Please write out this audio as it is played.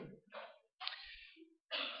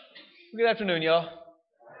Good afternoon, y'all,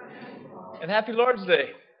 and happy Lord's Day.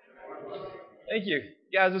 Thank you.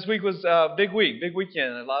 Guys, this week was a big week, big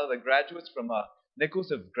weekend. A lot of the graduates from Nichols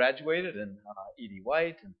have graduated, and Edie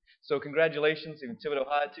White. And so congratulations, even Thibodeau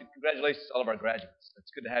High. Congratulations to all of our graduates.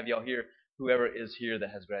 It's good to have y'all here, whoever is here that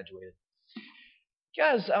has graduated.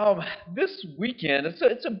 Guys, this weekend,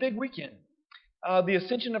 it's a big weekend. The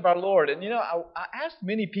Ascension of our Lord. And, I asked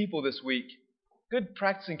many people this week, good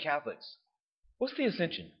practicing Catholics, what's the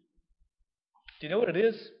Ascension? Do you know what it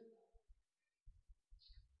is?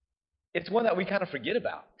 It's one that we kind of forget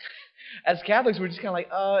about. As Catholics, we're just kind of like,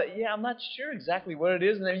 yeah, I'm not sure exactly what it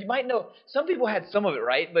is. And then you might know, some people had some of it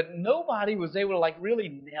right, but nobody was able to really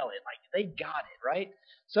nail it. Like they got it, right?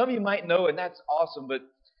 Some of you might know, and that's awesome, but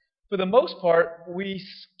for the most part, we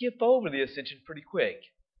skip over the Ascension pretty quick.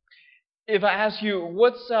 If I ask you,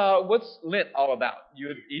 what's Lent all about? You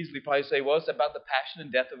would easily probably say, well, it's about the passion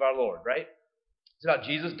and death of our Lord, right? It's about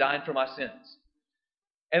Jesus dying for my sins.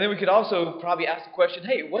 And then we could also probably ask the question,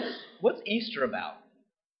 hey, what's Easter about?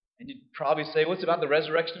 And you'd probably say, what's about the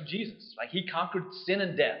resurrection of Jesus? Like he conquered sin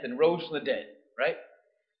and death and rose from the dead, right?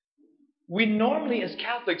 We normally, as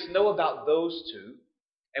Catholics, know about those two.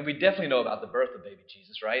 And we definitely know about the birth of baby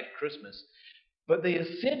Jesus, right? Christmas. But the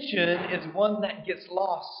Ascension is one that gets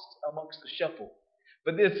lost amongst the shuffle.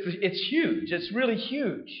 But it's huge. It's really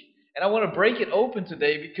huge. And I want to break it open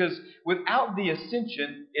today because without the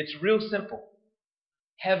Ascension, it's real simple.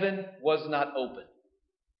 Heaven was not open.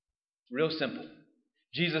 Real simple.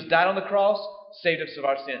 Jesus died on the cross, saved us of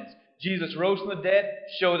our sins. Jesus rose from the dead,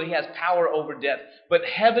 showed that he has power over death. But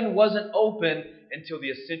heaven wasn't open until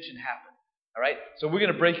the ascension happened. All right? So we're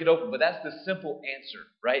going to break it open, but that's the simple answer,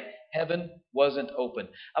 right? Heaven wasn't open.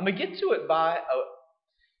 I'm going to get to it by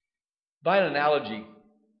an analogy.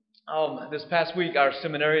 This past week, our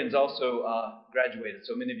seminarians also graduated.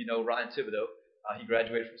 So many of you know Ryan Thibodeau. He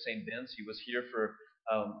graduated from St. Ben's. He was here for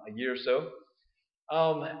a year or so.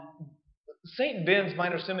 St. Ben's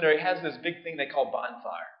Minor Seminary has this big thing they call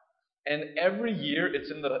bonfire, and every year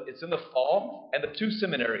it's in the fall. And the two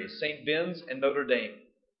seminaries, St. Ben's and Notre Dame,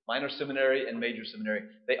 Minor Seminary and Major Seminary,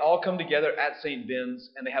 they all come together at St. Ben's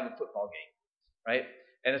and they have a football game, right?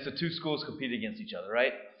 And it's the two schools compete against each other,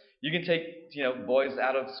 right? You can take boys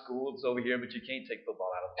out of school, it's over here, but you can't take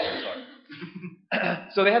football out of boys.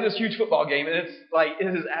 So they have this huge football game, and it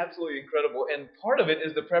is absolutely incredible. And part of it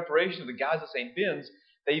is the preparation of the guys at St. Ben's.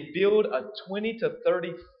 They build a 20 to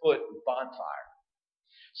 30 foot bonfire.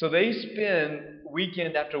 So they spend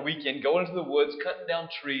weekend after weekend going into the woods, cutting down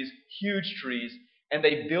trees, huge trees, and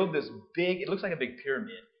they build this big, it looks like a big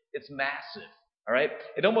pyramid. It's massive, all right?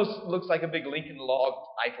 It almost looks like a big Lincoln log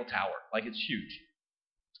Eiffel Tower, like it's huge.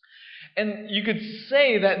 And you could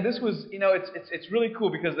say that this was, it's really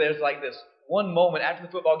cool because there's like this one moment after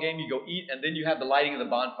the football game, you go eat, and then you have the lighting of the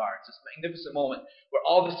bonfire. It's this magnificent moment where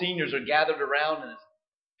all the seniors are gathered around, and it's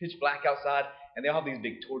pitch black outside, and they all have these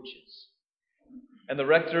big torches. And the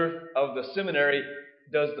rector of the seminary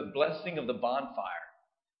does the blessing of the bonfire.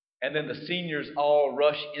 And then the seniors all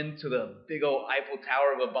rush into the big old Eiffel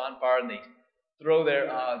Tower of a bonfire, and they throw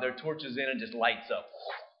their torches in and just lights up.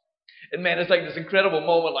 And man, it's like this incredible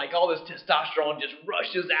moment, like all this testosterone just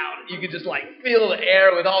rushes out. You can just feel the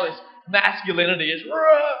air with all this masculinity. It's,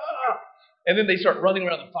 and then they start running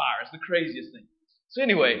around the fire. It's the craziest thing. So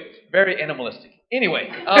anyway, very animalistic. Anyway,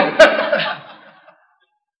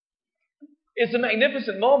 it's a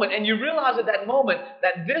magnificent moment, and you realize at that moment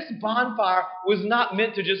that this bonfire was not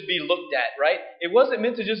meant to just be looked at, right? It wasn't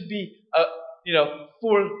meant to just be,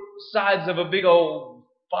 four sides of a big old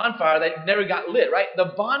bonfire that never got lit, right?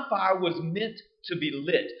 The bonfire was meant to be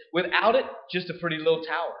lit. Without it, just a pretty little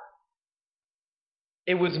tower.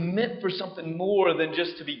 It was meant for something more than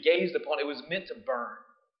just to be gazed upon. It was meant to burn.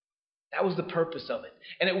 That was the purpose of it.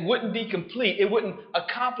 And it wouldn't be complete. It wouldn't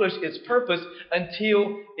accomplish its purpose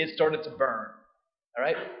until it started to burn. All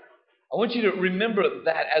right? I want you to remember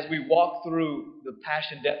that as we walk through the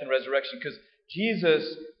passion, death, and resurrection, because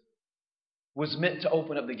Jesus was meant to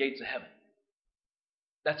open up the gates of heaven.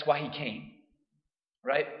 That's why he came.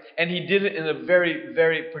 Right? And he did it in a very,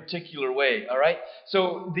 very particular way. All right?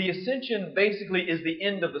 So the ascension basically is the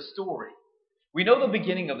end of the story. We know the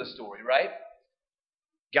beginning of the story, right?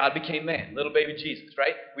 God became man, little baby Jesus,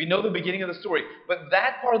 right? We know the beginning of the story, but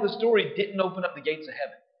that part of the story didn't open up the gates of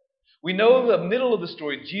heaven. We know the middle of the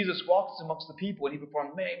story, Jesus walks amongst the people and he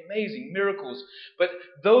performed amazing miracles, but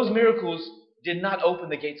those miracles did not open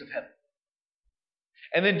the gates of heaven.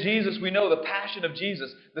 And then Jesus, we know the passion of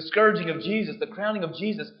Jesus, the scourging of Jesus, the crowning of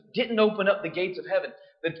Jesus didn't open up the gates of heaven.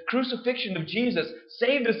 The crucifixion of Jesus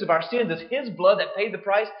saved us of our sins. It's his blood that paid the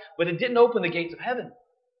price, but it didn't open the gates of heaven.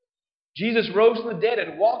 Jesus rose from the dead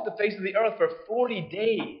and walked the face of the earth for 40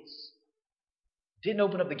 days. Didn't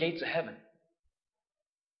open up the gates of heaven.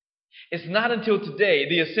 It's not until today,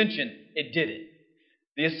 the ascension, it did it.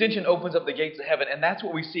 The ascension opens up the gates of heaven, and that's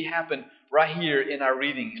what we see happen right here in our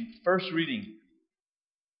reading, in the first reading.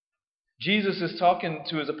 Jesus is talking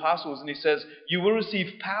to his apostles, and he says, "You will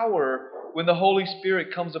receive power when the Holy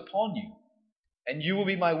Spirit comes upon you, and you will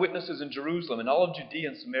be my witnesses in Jerusalem and all of Judea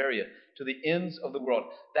and Samaria to the ends of the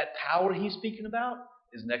world." That power he's speaking about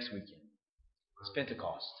is next weekend. It's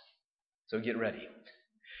Pentecost. So get ready.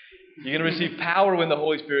 You're going to receive power when the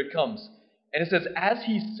Holy Spirit comes. And it says, as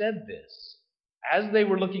he said this, as they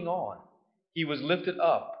were looking on, he was lifted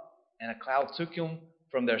up, and a cloud took him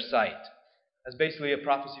from their sight. That's basically a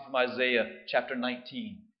prophecy from Isaiah chapter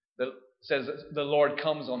 19. That says the Lord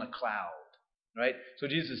comes on a cloud, right? So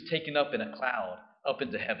Jesus is taken up in a cloud up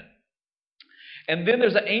into heaven. And then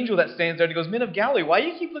there's an angel that stands there and he goes, "Men of Galilee, why do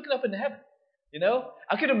you keep looking up into heaven?" You know,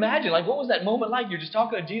 I could imagine, like, what was that moment like? You're just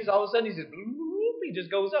talking to Jesus, all of a sudden he says, he just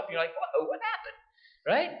goes up. You're like, whoa, what happened?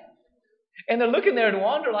 Right? And they're looking there and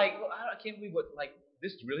wonder, like, well, I can't believe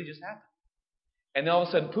this really just happened. And then all of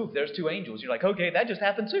a sudden, poof, there's two angels. You're like, okay, that just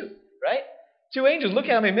happened too, right? Two angels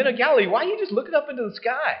looking at me, "Men of Galilee, why are you just looking up into the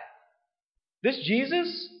sky?" This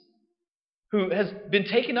Jesus, who has been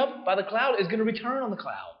taken up by the cloud, is going to return on the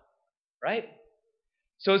cloud, right?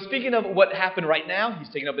 So speaking of what happened right now, he's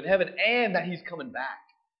taken up in heaven, and that he's coming back.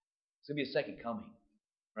 It's going to be a second coming,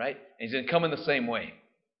 right? And he's going to come in the same way.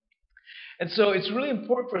 And so it's really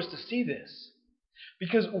important for us to see this.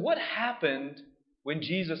 Because what happened when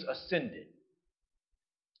Jesus ascended?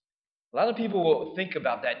 A lot of people will think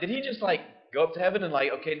about that. Did he just go up to heaven and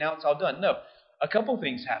okay, now it's all done? No. A couple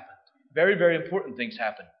things happened. Very, very important things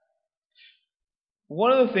happened.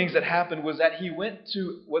 One of the things that happened was that he went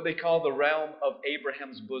to what they call the realm of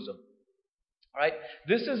Abraham's bosom. Right?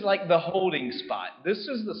 This is like the holding spot. This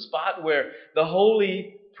is the spot where the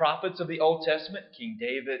holy prophets of the Old Testament, King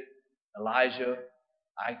David, Elijah,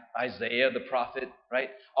 Isaiah the prophet, right?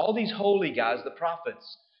 All these holy guys, the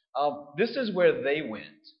prophets, this is where they went.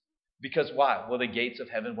 Because why? Well, the gates of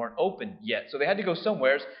heaven weren't open yet. So they had to go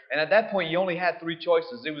somewhere. And at that point, you only had three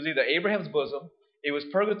choices. It was either Abraham's bosom, it was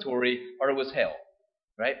purgatory, or it was hell.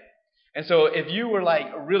 Right? And so if you were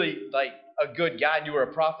really a good guy and you were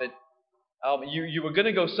a prophet, you were going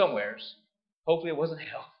to go somewheres. Hopefully it wasn't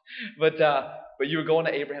hell. But you were going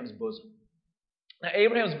to Abraham's bosom. Now,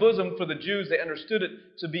 Abraham's bosom, for the Jews, they understood it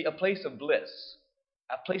to be a place of bliss,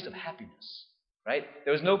 a place of happiness. Right?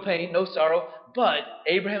 There was no pain, no sorrow, but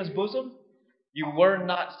Abraham's bosom, you were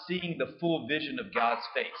not seeing the full vision of God's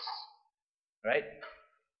face. Right?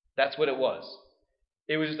 That's what it was.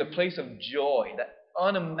 It was just a place of joy, that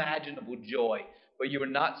unimaginable joy, but you were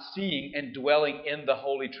not seeing and dwelling in the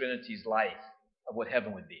Holy Trinity's life of what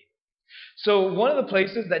heaven would be. So one of the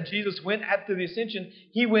places that Jesus went after the ascension,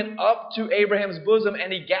 he went up to Abraham's bosom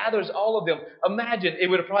and he gathers all of them. Imagine, it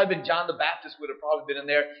would have probably been John the Baptist would have probably been in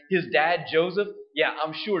there. His dad, Joseph, yeah,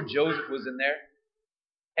 I'm sure Joseph was in there.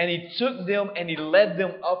 And he took them and he led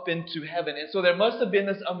them up into heaven. And so there must have been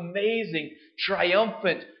this amazing,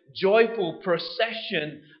 triumphant, joyful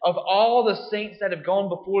procession of all the saints that have gone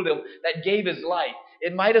before them that gave his life.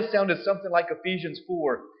 It might have sounded something like Ephesians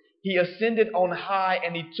 4. He ascended on high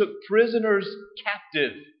and he took prisoners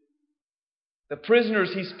captive. The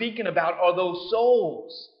prisoners he's speaking about are those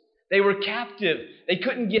souls. They were captive. They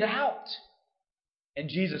couldn't get out. And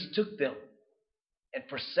Jesus took them and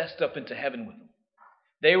processed up into heaven with them.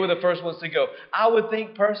 They were the first ones to go. I would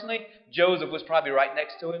think personally, Joseph was probably right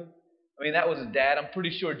next to him. I mean, that was his dad. I'm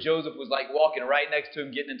pretty sure Joseph was walking right next to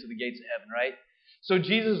him, getting into the gates of heaven, right? So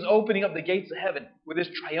Jesus is opening up the gates of heaven with this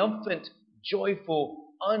triumphant, joyful,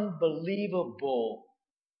 unbelievable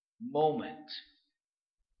moment.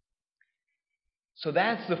 So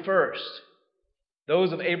that's the first.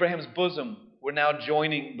 Those of Abraham's bosom were now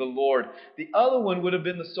joining the Lord. The other one would have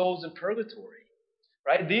been the souls in purgatory.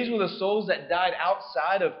 Right? These were the souls that died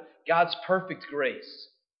outside of God's perfect grace.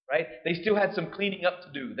 Right? They still had some cleaning up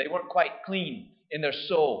to do. They weren't quite clean in their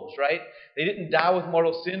souls. Right? They didn't die with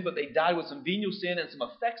mortal sin, but they died with some venial sin and some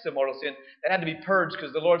effects of mortal sin that had to be purged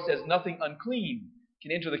because the Lord says nothing unclean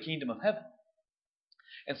can enter the kingdom of heaven.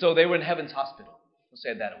 And so they were in heaven's hospital. We'll say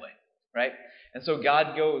it that way. Right? And so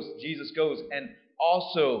Jesus goes and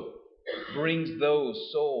also brings those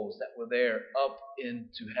souls that were there up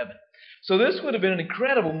into heaven. So this would have been an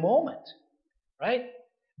incredible moment, right?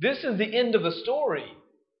 This is the end of the story.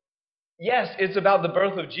 Yes, it's about the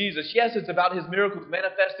birth of Jesus. Yes, it's about his miracles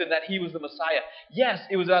manifested that he was the Messiah. Yes,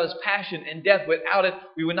 it was about his passion and death. Without it,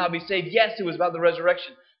 we would not be saved. Yes, it was about the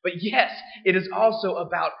resurrection. But yes, it is also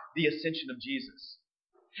about the ascension of Jesus.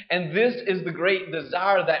 And this is the great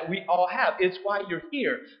desire that we all have. It's why you're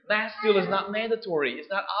here. Mass still is not mandatory. It's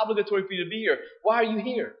not obligatory for you to be here. Why are you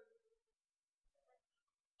here?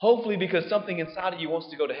 Hopefully because something inside of you wants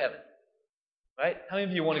to go to heaven. Right? How many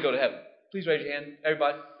of you want to go to heaven? Please raise your hand,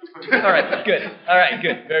 everybody. All right, good. All right,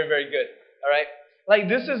 good. Very, very good. All right. Like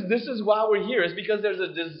this is why we're here. It's because there's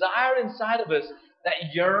a desire inside of us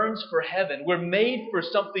that yearns for heaven. We're made for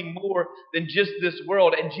something more than just this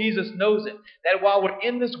world, and Jesus knows it. That while we're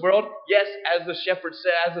in this world, yes, as the shepherd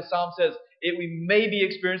said, as the psalm says, we may be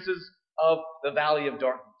experiences of the valley of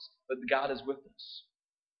darkness, but God is with us.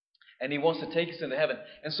 And He wants to take us into heaven.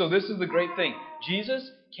 And so this is the great thing. Jesus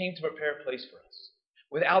came to prepare a place for us.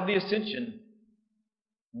 Without the ascension,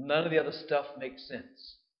 none of the other stuff makes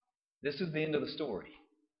sense. This is the end of the story,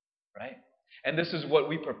 right? And this is what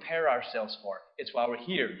we prepare ourselves for. It's why we're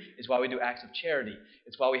here. It's why we do acts of charity.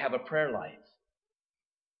 It's why we have a prayer life.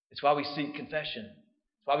 It's why we seek confession.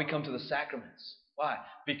 It's why we come to the sacraments. Why?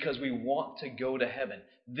 Because we want to go to heaven.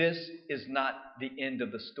 This is not the end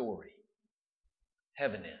of the story.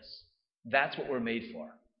 Heaven is. That's what we're made for.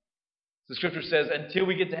 The scripture says until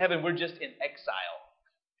we get to heaven, we're just in exile.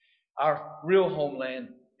 Our real homeland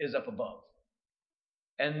is up above.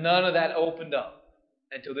 And none of that opened up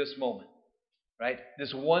until this moment. Right?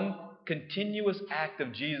 This one continuous act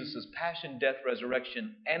of Jesus' passion, death,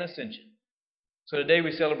 resurrection, and ascension. So today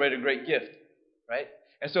we celebrate a great gift. Right?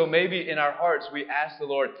 And so maybe in our hearts we ask the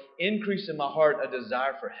Lord, increase in my heart a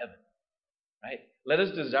desire for heaven. Right? Let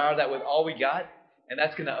us desire that with all we got. And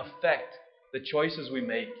that's going to affect the choices we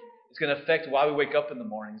make. It's going to affect why we wake up in the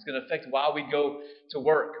morning. It's going to affect why we go to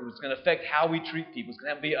work. It's going to affect how we treat people. It's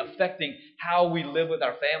going to be affecting how we live with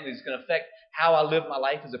our families. It's going to affect how I live my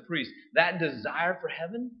life as a priest. That desire for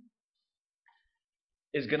heaven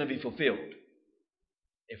is going to be fulfilled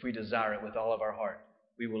if we desire it with all of our heart.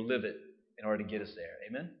 We will live it in order to get us there.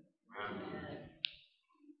 Amen? Amen.